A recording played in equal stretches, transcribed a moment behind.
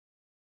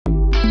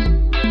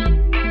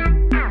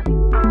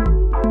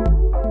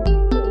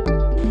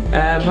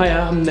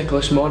Hiya, I'm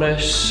Nicholas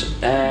Morris,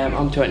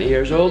 I'm 20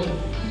 years old.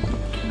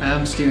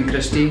 I'm Stephen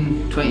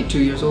Christine, 22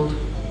 years old.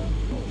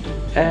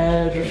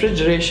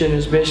 Refrigeration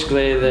is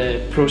basically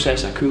the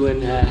process of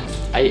cooling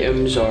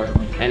items or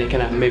any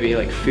kind of maybe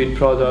like food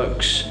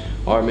products,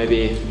 or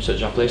maybe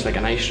such a place like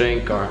an ice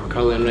rink or a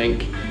curling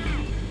rink.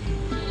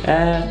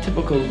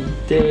 Typical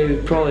day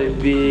would probably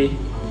be,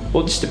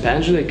 well, it just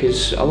depends really,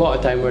 because a lot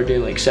of time we're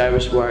doing like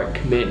service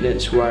work,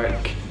 maintenance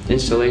work,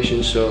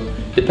 installation, so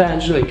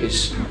depends really,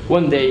 because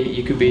one day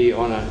you could be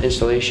on an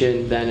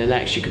installation, then the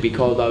next you could be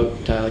called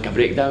out to like a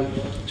breakdown,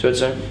 so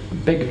it's a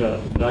big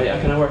variety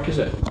of kind of work, is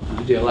it?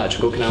 You do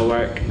electrical kind of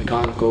work,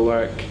 mechanical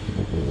work,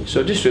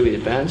 so it just really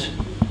depends.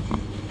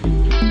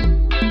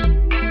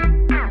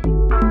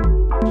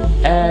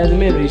 The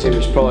main reason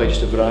was probably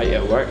just a variety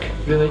of work,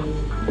 really.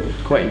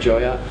 Quite enjoy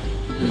that.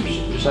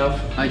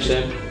 Yourself? I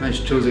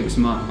just chose it because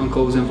my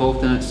uncle was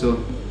involved in it, so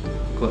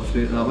got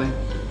through it that way.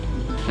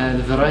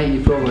 The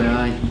variety probably,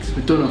 because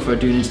we don't know if we're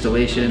doing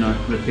installation or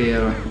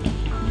repair or...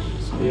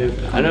 Yeah,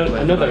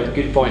 another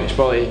good point is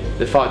probably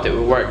the fact that we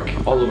work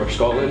all over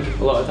Scotland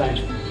a lot of times,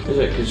 is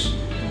it? Because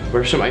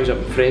we're sometimes up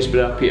in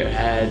Fraserburgh,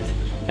 Peterhead,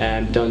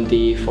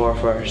 Dundee,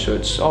 Forfar, so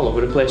it's all over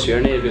the place, so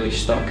you're not really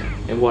stuck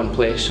in one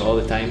place all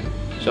the time.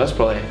 So that's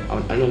probably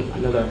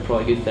another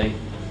probably good thing.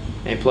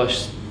 And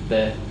plus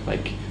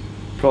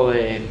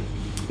probably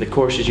the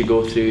courses you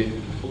go through.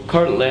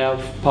 Currently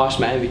I've passed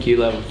my MVQ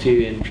level 2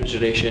 in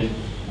refrigeration.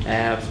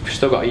 I've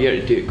still got a year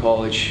to do at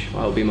college.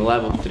 Well, it'll be my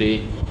level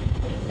 3.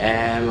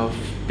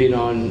 I've been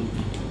on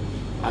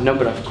a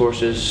number of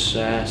courses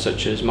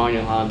such as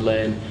manual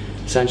handling,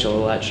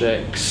 essential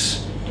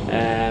electrics,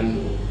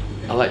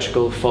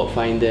 electrical fault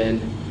finding,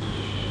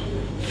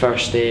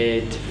 first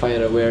aid,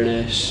 fire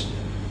awareness.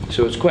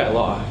 So it's quite a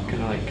lot of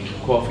kind of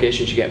like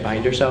qualifications you get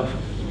behind yourself.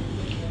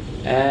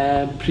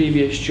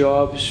 Previous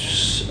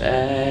jobs,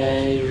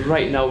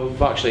 right now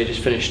we've actually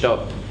just finished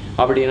up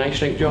Aberdeen ice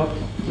rink job.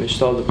 We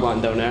installed the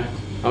plant down there.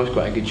 That was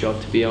quite a good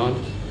job to be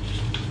on.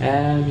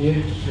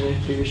 You,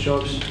 previous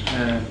jobs?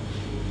 A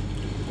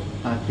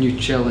new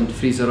chill and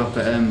freezer up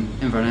at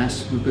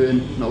Inverness we put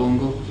in not long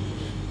ago.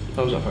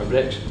 That was up our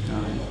bricks.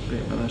 Alright,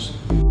 Great Brothers.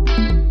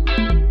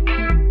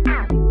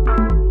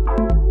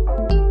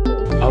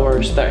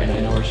 Hours,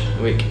 39 hours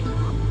a week.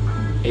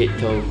 8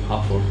 till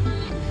 4:30.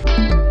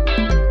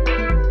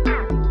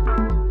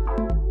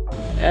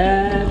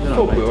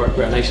 Hope we work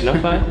quite nice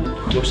enough,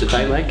 most of the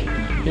time, like.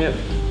 Yep.